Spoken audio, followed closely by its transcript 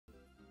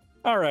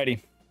Alrighty.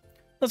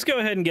 Let's go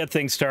ahead and get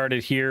things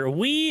started here.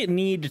 We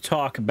need to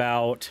talk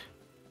about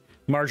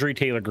Marjorie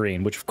Taylor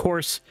Greene, which, of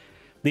course,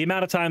 the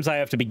amount of times I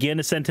have to begin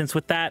a sentence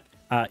with that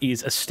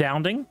is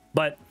astounding.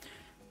 But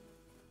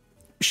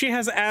she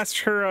has asked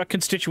her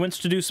constituents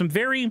to do some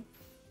very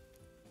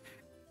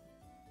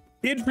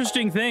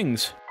interesting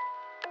things.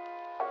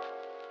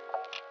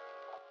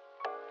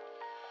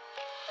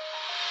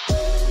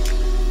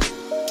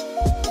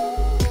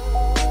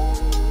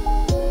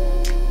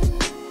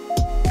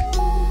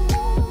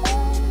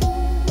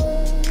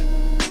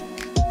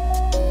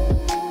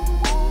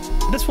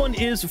 This one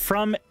is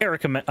from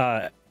Erica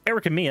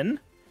Meehan.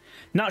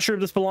 Not sure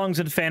if this belongs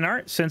in fan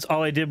art, since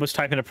all I did was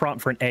type in a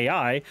prompt for an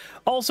AI.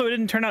 Also, it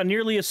didn't turn out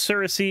nearly as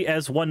Suris-y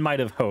as one might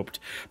have hoped.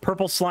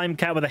 Purple slime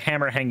cat with a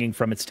hammer hanging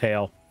from its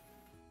tail.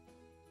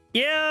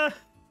 Yeah,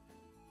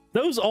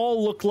 those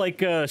all look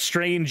like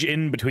strange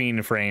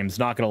in-between frames,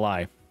 not gonna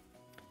lie.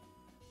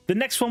 The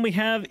next one we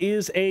have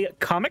is a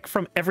comic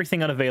from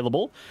Everything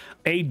Unavailable,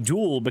 a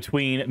duel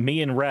between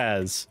me and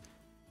Raz.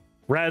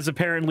 Raz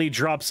apparently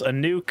drops a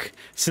nuke.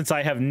 Since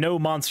I have no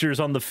monsters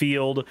on the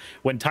field,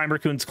 when Time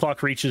Raccoon's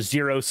clock reaches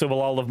 0, so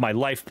will all of my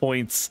life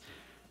points.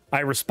 I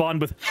respond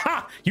with,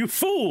 "Ha! You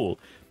fool!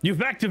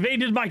 You've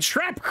activated my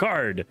trap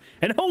card!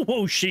 An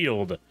Ho-Ho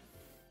shield!"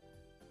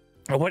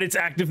 When it's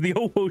active, the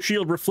Ho-Ho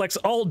shield reflects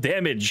all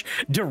damage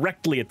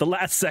directly at the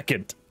last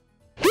second.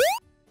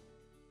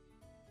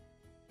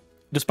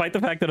 Despite the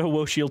fact that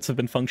Ho-Ho shields have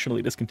been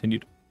functionally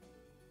discontinued.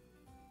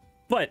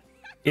 But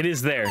it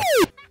is there.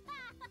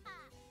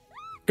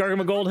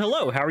 Gargamagold,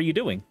 hello, how are you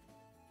doing?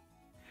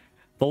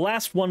 The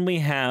last one we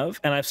have,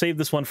 and I've saved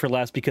this one for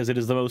last because it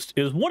is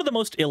one of the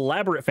most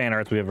elaborate fan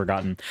arts we've ever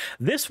gotten.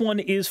 This one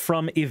is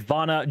from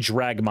Ivana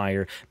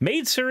Dragmeyer.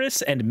 Made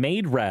Suris and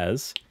made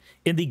Raz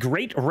in the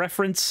great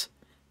reference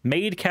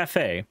Made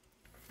Cafe.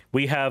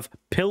 We have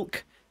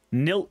Pilk,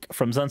 Nilk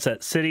from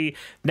Sunset City,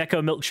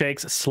 Neko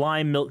milkshakes,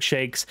 slime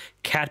milkshakes,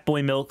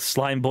 Catboy milk,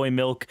 slime boy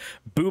milk,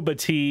 Booba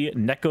tea,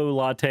 Neko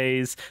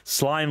lattes,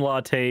 slime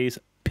lattes,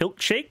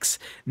 Pilk shakes,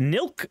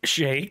 Nilk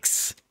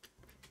shakes,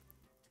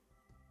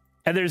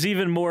 and there's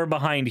even more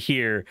behind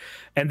here.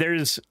 And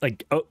there's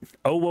like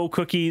Owo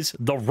cookies,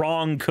 the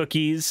wrong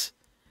cookies.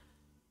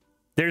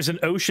 There's an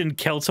ocean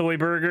keltoy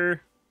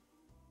burger,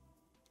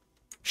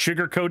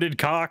 sugar-coated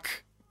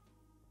cock.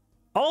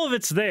 All of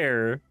it's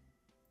there.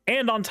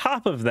 And on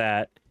top of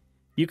that,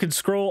 you can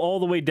scroll all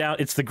the way down.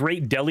 It's the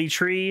Great Deli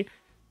Tree.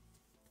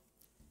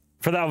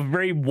 For that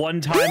very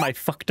one time I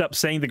fucked up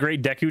saying the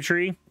Great Deku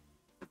Tree.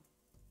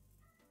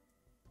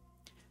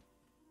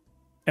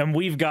 And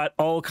we've got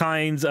all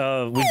kinds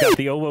of... We've got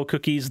the Owo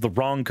cookies, the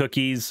wrong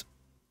cookies.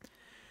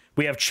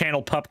 We have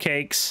channel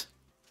pupcakes.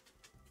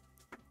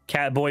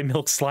 Catboy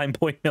milk, slime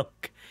boy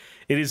milk.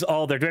 It is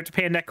all there. Do I have to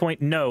pay a neck coin?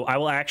 No, I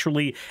will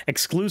actually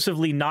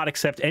exclusively not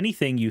accept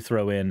anything you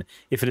throw in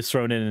if it is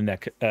thrown in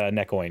a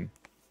neck coin.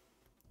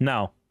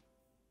 No.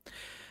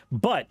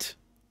 But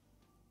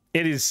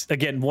it is,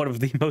 again, one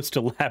of the most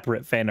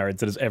elaborate fan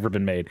arts that has ever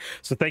been made.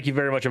 So thank you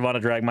very much, Ivana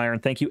Dragmeyer,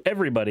 and thank you,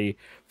 everybody,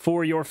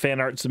 for your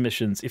fan art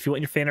submissions. If you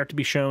want your fan art to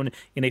be shown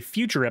in a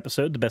future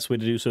episode, the best way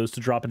to do so is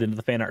to drop it into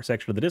the fan art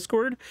section of the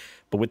Discord.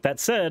 But with that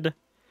said,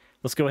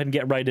 let's go ahead and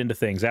get right into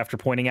things. After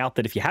pointing out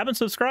that if you haven't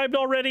subscribed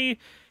already,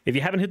 if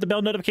you haven't hit the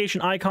bell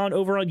notification icon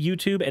over on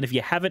YouTube, and if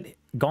you haven't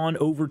gone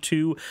over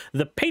to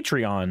the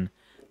Patreon,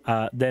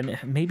 then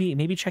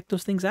maybe check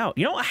those things out.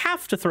 You don't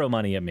have to throw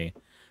money at me,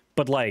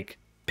 but like,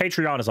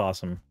 Patreon is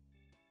awesome.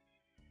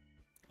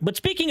 But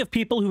speaking of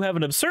people who have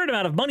an absurd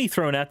amount of money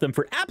thrown at them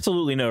for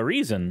absolutely no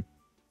reason,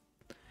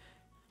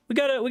 we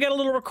got a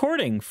little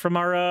recording from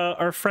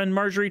our friend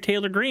Marjorie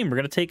Taylor Greene. We're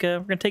gonna take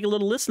a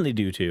little listen to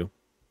do to.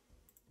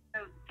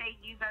 So say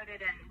you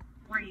voted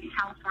in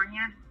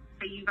California.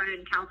 Say you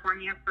voted in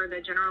California for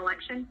the general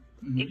election.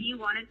 Mm-hmm. If you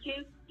wanted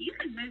to, you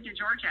could move to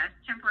Georgia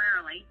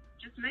temporarily.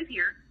 Just move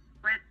here,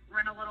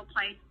 rent a little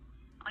place.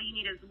 All you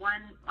need is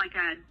one, like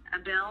a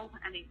bill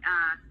and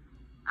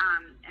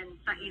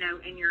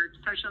and your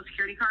social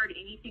security card,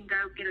 and you can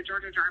go get a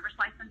Georgia driver's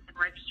license and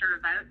register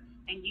to vote,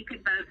 and you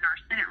could vote in our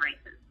Senate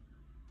races.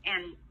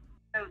 And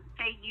so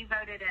say you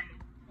voted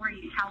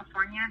in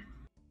California.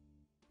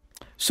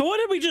 So what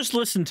did we just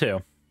listen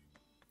to?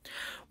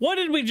 What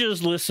did we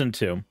just listen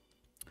to?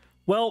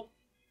 Well,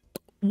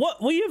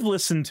 what we have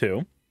listened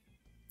to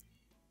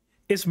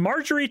is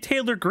Marjorie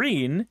Taylor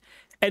Greene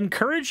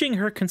encouraging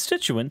her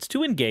constituents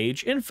to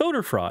engage in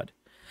voter fraud.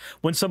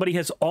 When somebody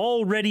has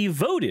already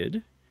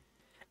voted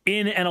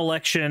in an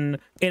election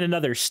in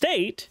another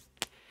state,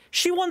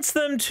 she wants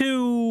them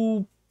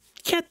to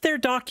get their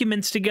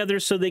documents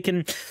together so they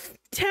can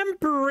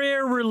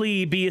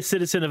temporarily be a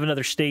citizen of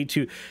another state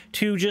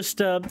to just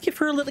give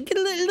her a little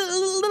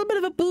bit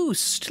of a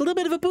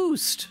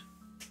boost.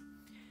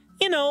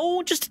 You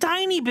know, just a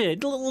tiny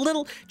bit,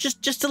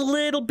 just a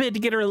little bit to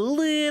get her a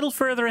little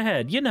further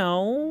ahead, you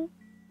know.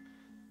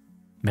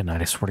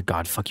 Midnight, I swear to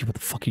God, fuck you, what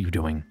the fuck are you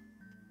doing?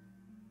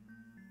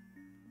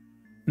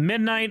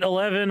 Midnight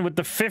 11 with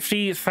the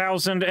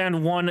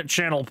 50,001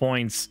 channel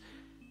points.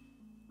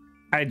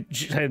 I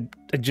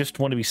just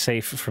want to be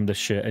safe from this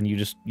shit, and you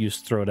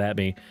just throw it at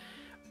me.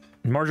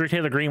 Marjorie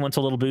Taylor Greene wants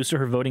a little boost to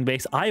her voting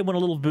base. I want a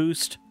little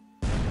boost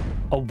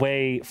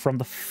away from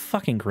the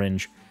fucking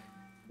cringe.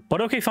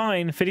 But okay,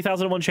 fine.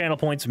 50,001 channel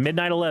points,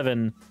 midnight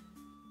 11.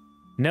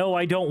 No,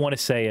 I don't want to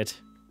say it.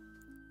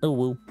 Oh,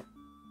 well.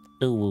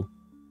 Oh, well.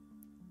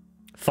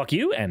 Fuck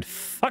you and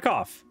fuck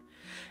off.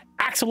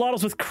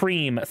 Axolotls with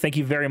cream. Thank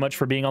you very much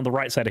for being on the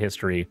right side of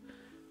history.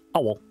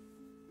 Oh, well.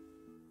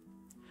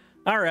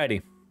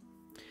 Alrighty.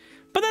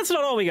 But that's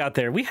not all we got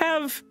there. We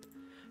have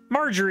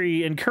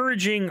Marjorie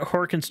encouraging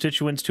her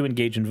constituents to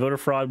engage in voter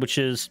fraud, which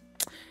is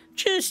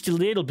just a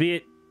little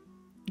bit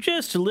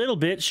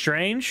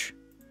strange.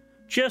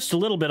 Just a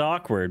little bit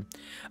awkward.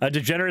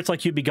 Degenerates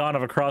like you be gone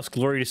of a cross,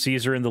 glory to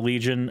Caesar and the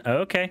Legion.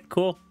 Okay,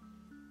 cool.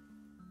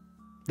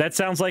 That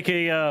sounds like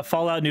a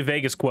Fallout New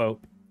Vegas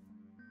quote.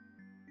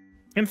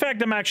 In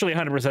fact, I'm actually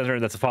 100% sure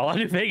that's a Fallout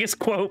New Vegas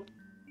quote.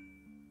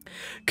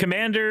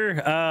 Commander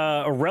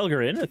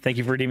Relgarin, thank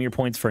you for redeeming your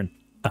points for an...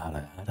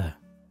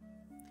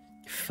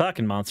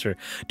 Fucking monster.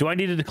 Do I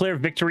need to declare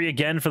victory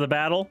again for the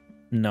battle?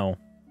 No.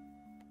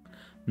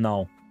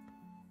 No.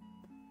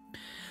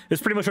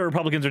 It's pretty much what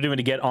Republicans are doing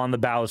to get on the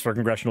ballots for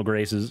congressional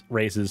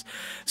races.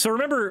 So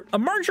remember,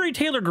 Marjorie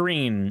Taylor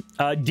Greene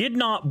did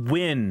not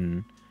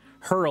win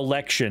her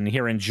election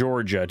here in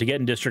Georgia to get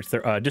in District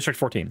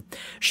 14.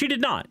 She did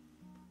not.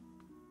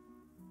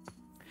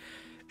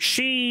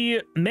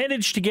 She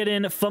managed to get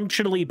in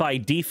functionally by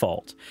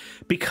default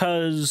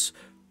because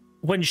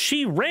when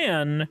she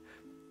ran,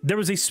 there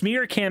was a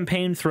smear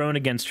campaign thrown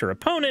against her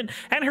opponent,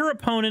 and her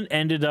opponent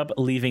ended up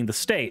leaving the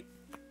state.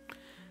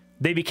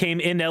 They became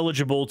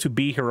ineligible to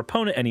be her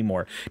opponent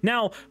anymore.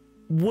 Now,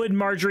 would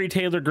Marjorie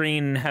Taylor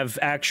Greene have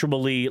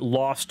actually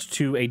lost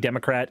to a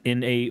Democrat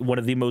in one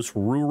of the most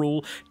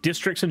rural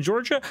districts in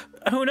Georgia?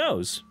 Who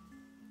knows?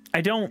 I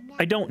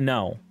don't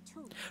know.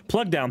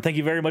 Plug Down, thank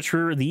you very much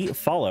for the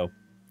follow.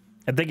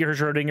 And thank you,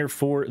 Schrodinger,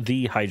 for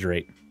the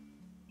hydrate.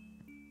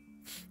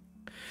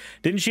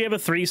 Didn't she have a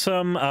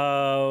threesome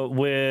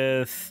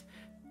with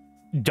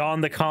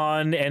Don the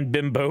Con and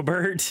Bim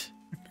Bobert?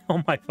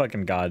 Oh my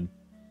fucking god.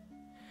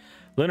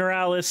 Lunar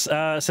Alice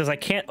says, I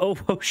can't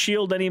OVO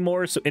shield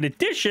anymore, so in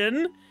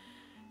addition,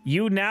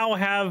 you now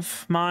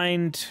have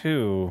mine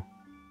too.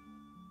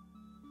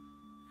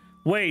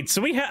 Wait,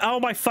 so we have... Oh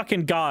my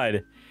fucking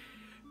god.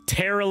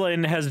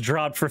 Terralyn has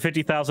dropped for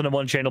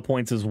 50,001 channel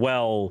points as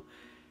well.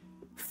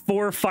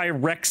 For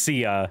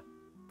Phyrexia.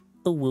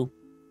 Oh, well.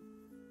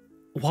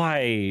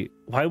 Why?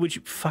 Why would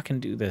you fucking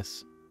do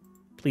this?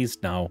 Please,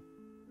 no.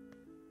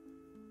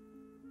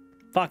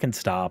 Fucking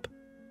stop.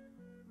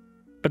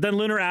 But then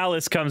Lunar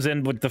Alice comes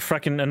in with the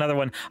fucking another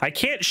one. I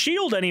can't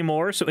shield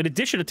anymore, so in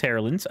addition to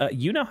Terralyn's,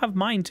 you now have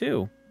mine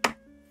too.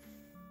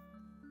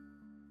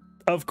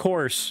 Of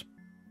course.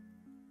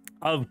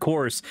 Of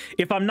course.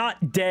 If I'm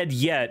not dead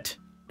yet,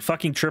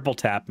 fucking triple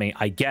tap me,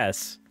 I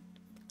guess.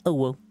 Oh,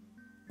 well.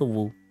 Oh,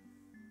 well.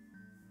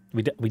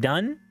 We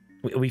done?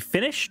 We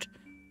finished?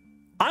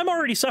 I'm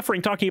already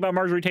suffering talking about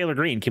Marjorie Taylor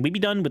Greene. Can we be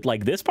done with,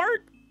 like, this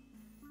part?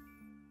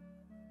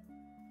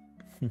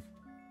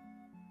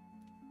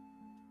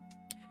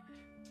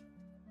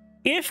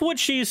 If what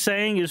she's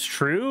saying is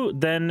true,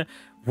 then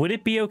would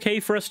it be okay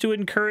for us to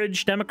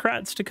encourage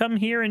Democrats to come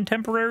here and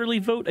temporarily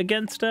vote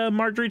against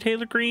Marjorie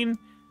Taylor Greene?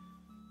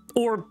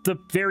 Or the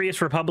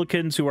various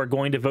Republicans who are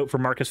going to vote for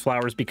Marcus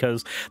Flowers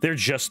because they're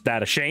just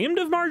that ashamed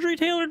of Marjorie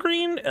Taylor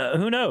Greene?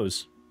 Who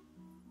knows?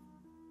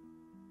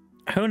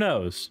 Who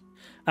knows?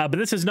 But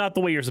this is not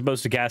the way you're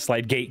supposed to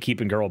gaslight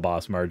gatekeeping girl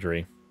boss,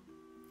 Marjorie.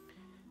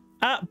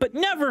 But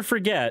never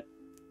forget,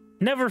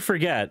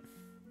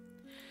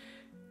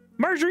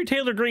 Marjorie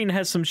Taylor Greene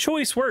has some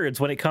choice words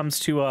when it comes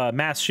to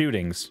mass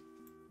shootings.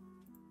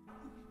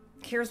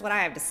 Here's what I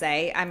have to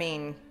say. I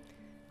mean,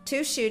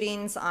 2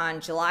 shootings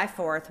on July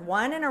 4th,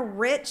 one in a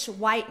rich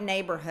white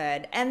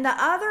neighborhood and the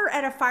other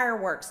at a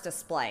fireworks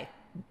display.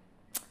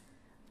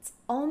 It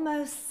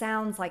almost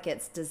sounds like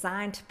it's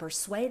designed to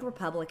persuade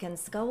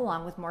Republicans to go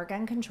along with more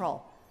gun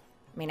control.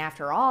 I mean,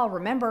 after all,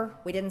 remember,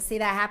 we didn't see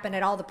that happen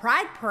at all the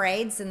Pride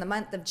parades in the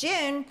month of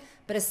June,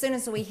 but as soon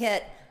as we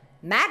hit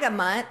MAGA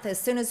month, as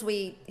soon as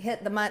we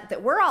hit the month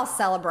that we're all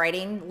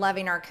celebrating,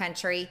 loving our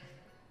country,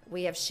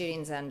 we have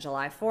shootings on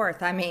July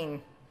 4th. I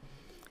mean,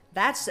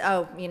 that's,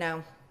 oh, you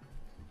know,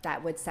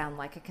 that would sound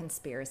like a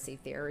conspiracy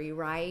theory,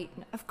 right?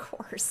 Of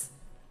course.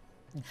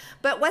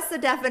 But what's the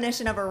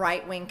definition of a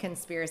right-wing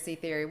conspiracy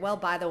theory? Well,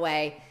 by the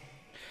way,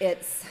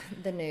 it's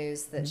the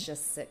news that's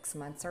just 6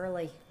 months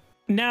early.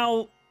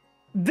 Now,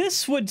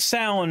 this would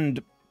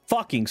sound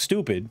fucking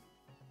stupid.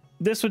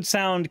 This would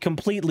sound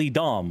completely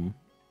dumb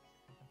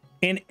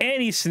in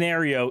any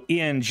scenario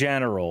in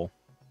general.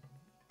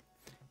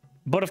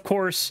 But of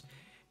course,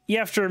 you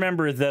have to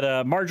remember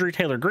that Marjorie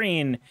Taylor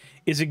Greene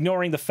is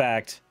ignoring the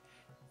fact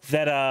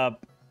that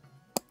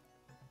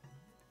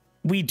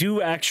we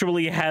do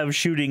actually have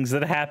shootings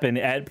that happen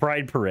at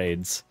Pride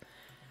parades.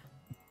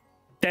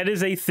 That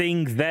is a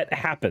thing that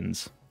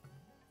happens.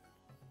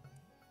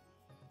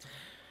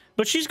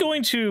 But she's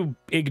going to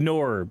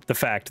ignore the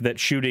fact that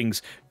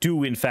shootings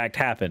do in fact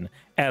happen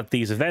at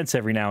these events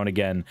every now and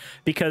again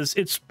because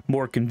it's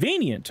more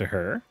convenient to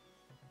her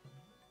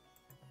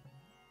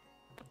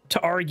to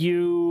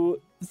argue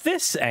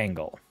this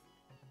angle.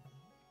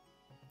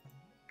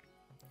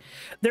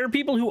 There are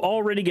people who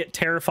already get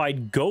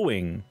terrified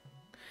going.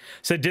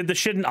 So did the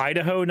shit in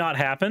Idaho not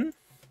happen?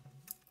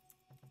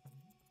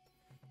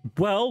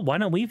 Well, why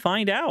don't we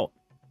find out?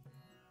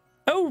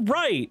 Oh,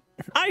 right.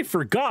 I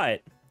forgot.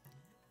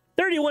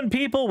 31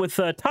 people with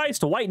ties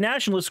to white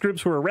nationalist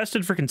groups were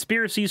arrested for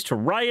conspiracies to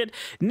riot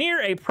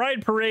near a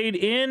pride parade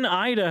in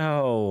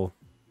Idaho.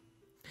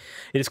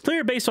 It is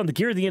clear based on the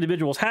gear the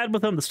individuals had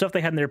with them, the stuff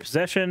they had in their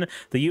possession,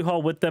 the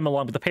U-Haul with them,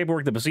 along with the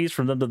paperwork that was seized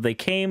from them, that they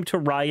came to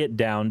riot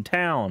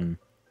downtown.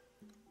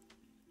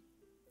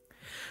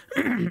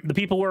 The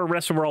people who were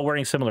arrested were all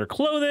wearing similar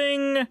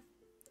clothing.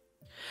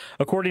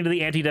 According to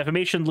the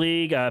Anti-Defamation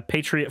League,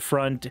 Patriot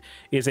Front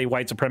is a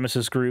white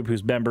supremacist group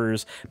whose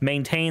members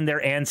maintain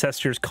their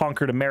ancestors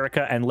conquered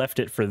America and left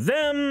it for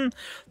them.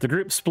 The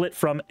group split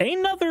from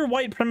another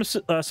white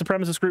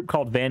supremacist group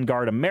called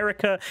Vanguard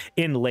America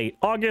in late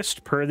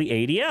August, per the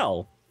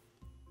ADL.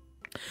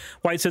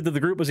 White said that the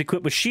group was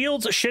equipped with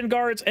shields, shin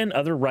guards, and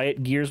other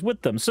riot gears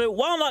with them. So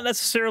while not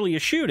necessarily a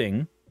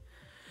shooting,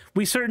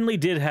 we certainly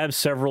did have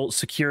several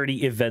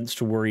security events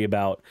to worry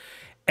about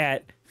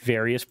at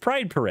various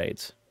pride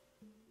parades.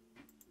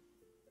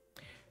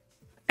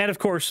 And of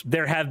course,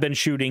 there have been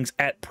shootings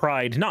at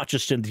Pride, not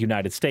just in the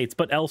United States,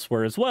 but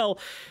elsewhere as well.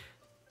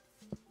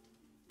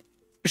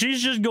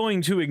 She's just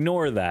going to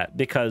ignore that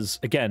because,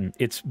 again,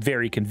 it's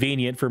very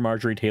convenient for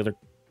Marjorie Taylor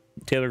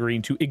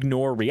Greene to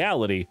ignore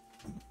reality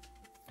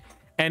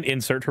and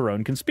insert her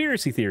own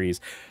conspiracy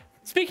theories.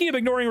 Speaking of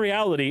ignoring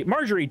reality,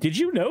 Marjorie, did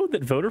you know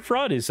that voter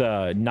fraud is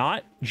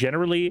not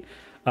generally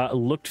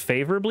looked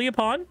favorably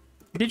upon?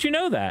 Did you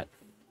know that?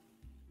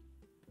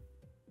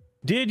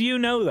 Did you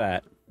know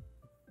that?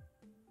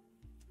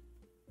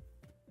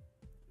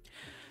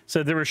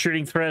 So there were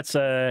shooting threats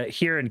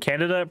here in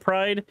Canada at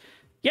Pride.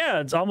 Yeah,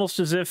 it's almost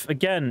as if,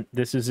 again,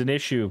 this is an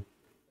issue.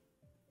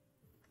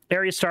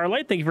 Area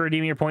Starlight, thank you for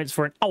redeeming your points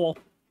for an owl.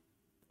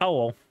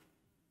 Owl.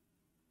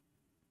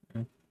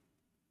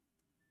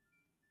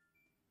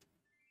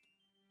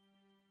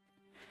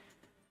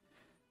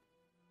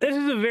 This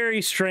is a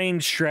very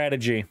strange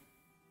strategy.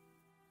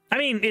 I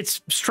mean, it's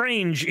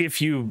strange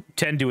if you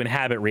tend to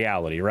inhabit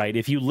reality, right?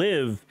 If you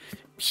live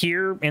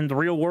here in the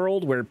real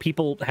world where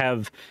people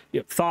have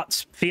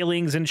thoughts,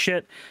 feelings, and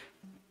shit,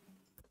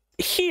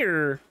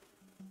 here,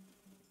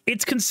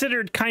 it's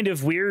considered kind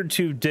of weird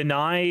to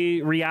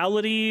deny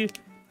reality,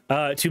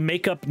 to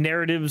make up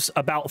narratives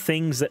about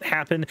things that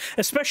happen,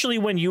 especially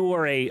when you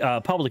are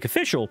a public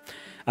official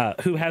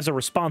who has a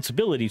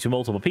responsibility to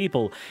multiple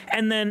people.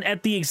 And then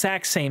at the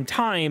exact same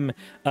time,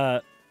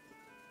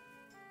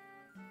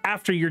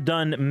 after you're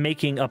done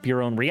making up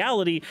your own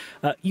reality,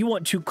 you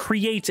want to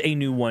create a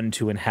new one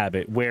to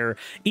inhabit, where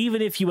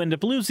even if you end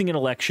up losing an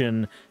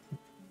election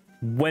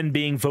when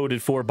being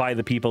voted for by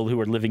the people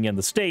who are living in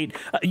the state,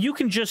 you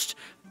can just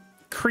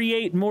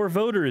create more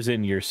voters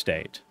in your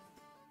state.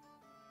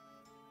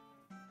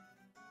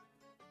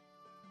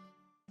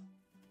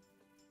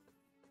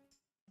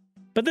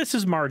 But this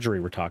is Marjorie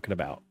we're talking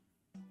about.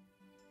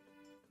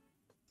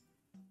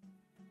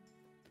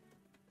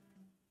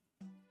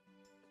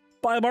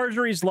 By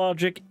Marjorie's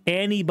logic,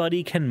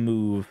 anybody can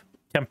move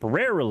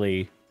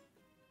temporarily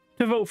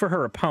to vote for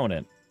her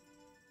opponent.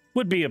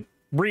 Would be a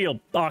real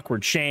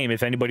awkward shame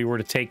if anybody were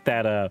to take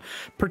that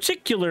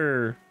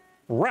particular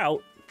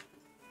route.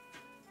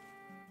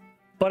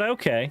 But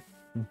okay.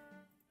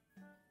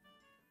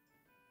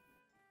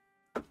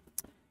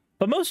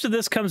 But most of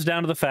this comes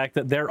down to the fact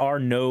that there are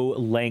no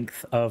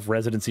length of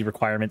residency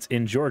requirements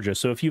in Georgia.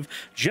 So if you've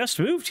just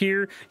moved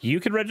here, you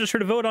can register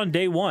to vote on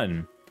day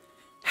one.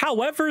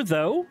 However,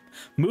 though,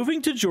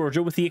 moving to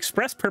Georgia with the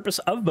express purpose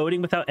of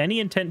voting without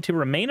any intent to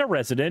remain a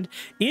resident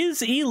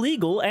is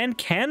illegal and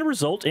can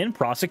result in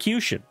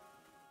prosecution.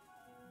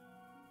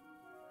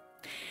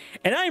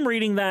 And I'm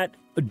reading that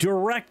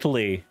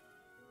directly.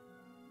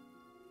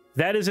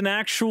 That is an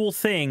actual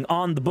thing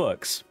on the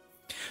books.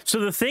 So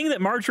the thing that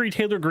Marjorie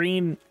Taylor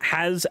Greene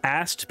has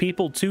asked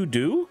people to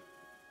do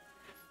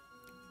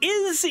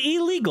is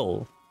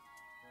illegal.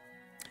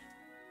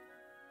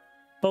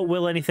 But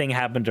will anything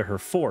happen to her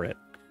for it?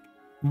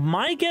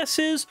 My guess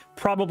is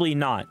probably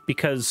not,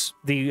 because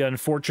the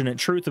unfortunate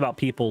truth about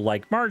people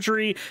like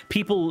Marjorie,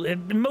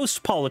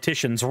 most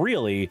politicians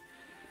really,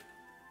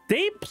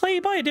 they play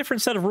by a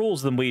different set of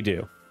rules than we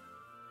do.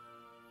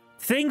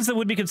 Things that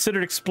would be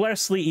considered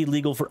expressly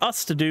illegal for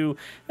us to do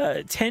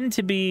tend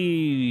to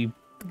be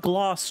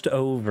glossed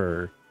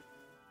over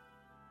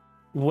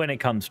when it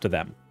comes to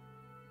them.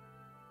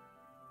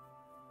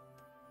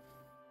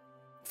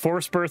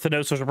 Forced birth and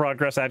no social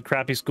progress, add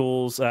crappy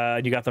schools,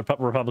 and you got the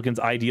Republicans'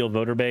 ideal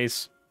voter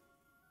base.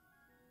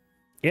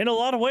 In a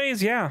lot of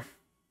ways, yeah.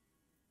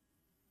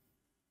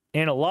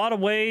 In a lot of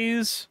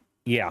ways,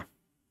 yeah.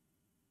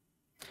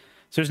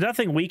 So there's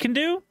nothing we can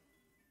do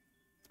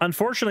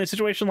unfortunately, a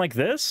situation like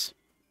this,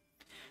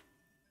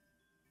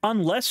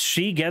 unless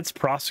she gets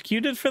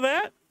prosecuted for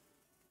that,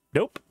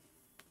 nope.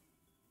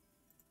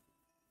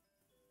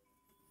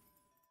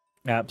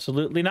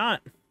 Absolutely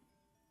not.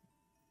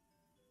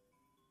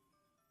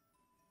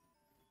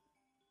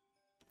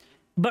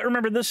 But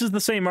remember, this is the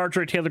same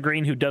Marjorie Taylor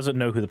Greene who doesn't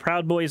know who the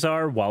Proud Boys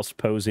are whilst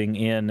posing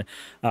in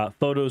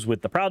photos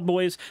with the Proud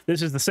Boys.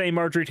 This is the same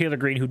Marjorie Taylor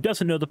Greene who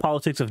doesn't know the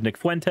politics of Nick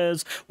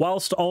Fuentes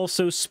whilst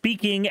also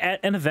speaking at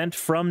an event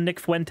from Nick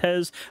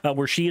Fuentes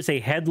where she is a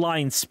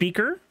headline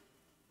speaker.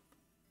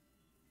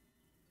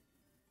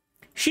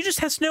 She just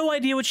has no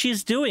idea what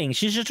she's doing.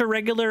 She's just a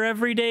regular,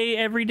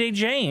 everyday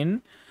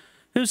Jane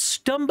who's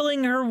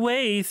stumbling her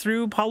way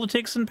through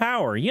politics and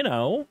power, you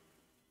know.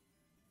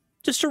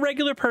 Just a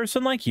regular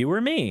person like you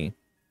or me.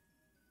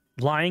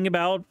 Lying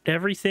about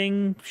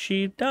everything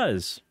she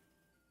does.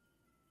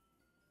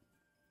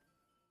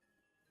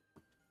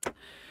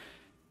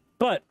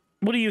 But,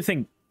 what do you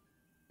think?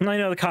 Let me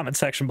know in the comment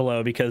section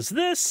below, because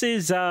this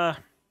is,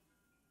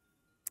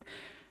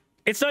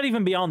 it's not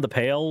even beyond the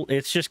pale.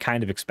 It's just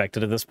kind of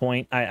expected at this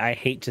point. I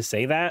hate to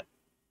say that,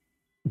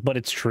 but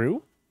it's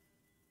true.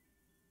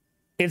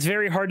 It's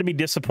very hard to be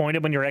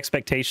disappointed when your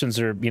expectations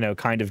are, you know,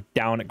 kind of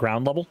down at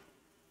ground level.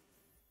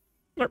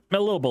 Or a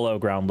little below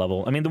ground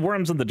level. I mean, the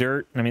worms in the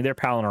dirt, I mean, they're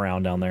palling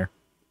around down there.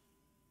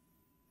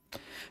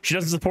 She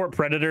doesn't support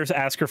predators.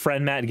 Ask her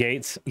friend Matt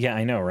Gaetz. Yeah,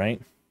 I know,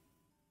 right?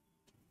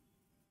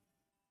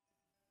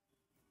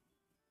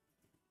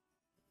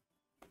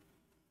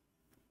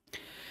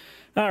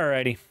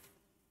 Alrighty.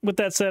 With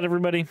that said,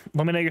 everybody,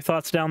 let me know your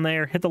thoughts down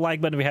there. Hit the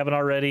like button if you haven't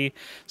already.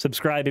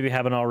 Subscribe if you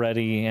haven't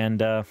already.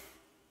 And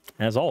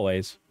as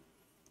always,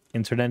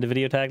 insert end of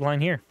video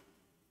tagline here.